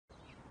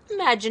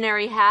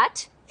Imaginary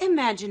hat.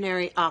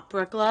 Imaginary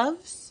opera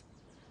gloves.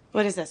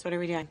 What is this? What are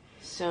we doing?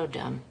 So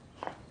dumb.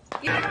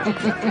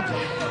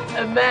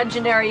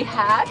 Imaginary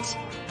hat.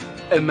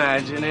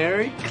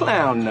 Imaginary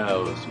clown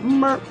nose.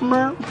 Merp,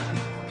 merp.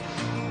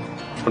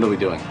 What are we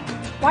doing?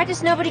 Why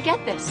does nobody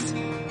get this?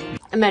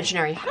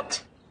 Imaginary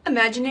hat.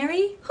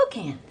 Imaginary hook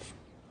hands.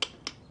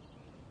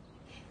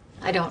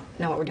 I don't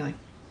know what we're doing.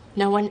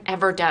 No one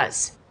ever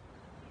does.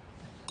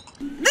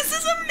 This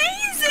is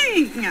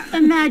amazing!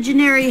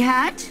 Imaginary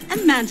hat.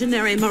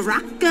 Imaginary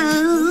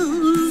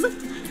maracas.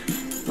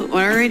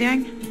 What are we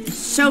doing?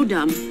 So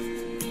dumb.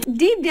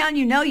 Deep down,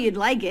 you know you'd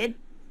like it.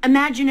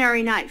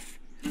 Imaginary knife.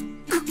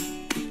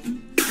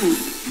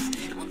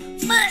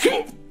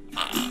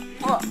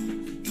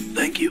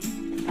 Thank you.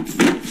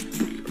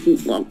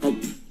 Welcome.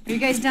 Are you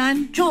guys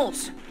done?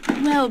 Jules,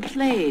 well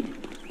played.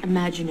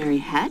 Imaginary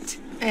hat.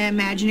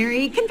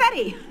 Imaginary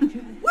confetti.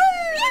 Woo!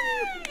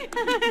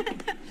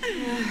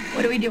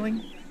 What are we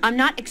doing? I'm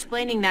not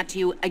explaining that to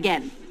you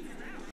again.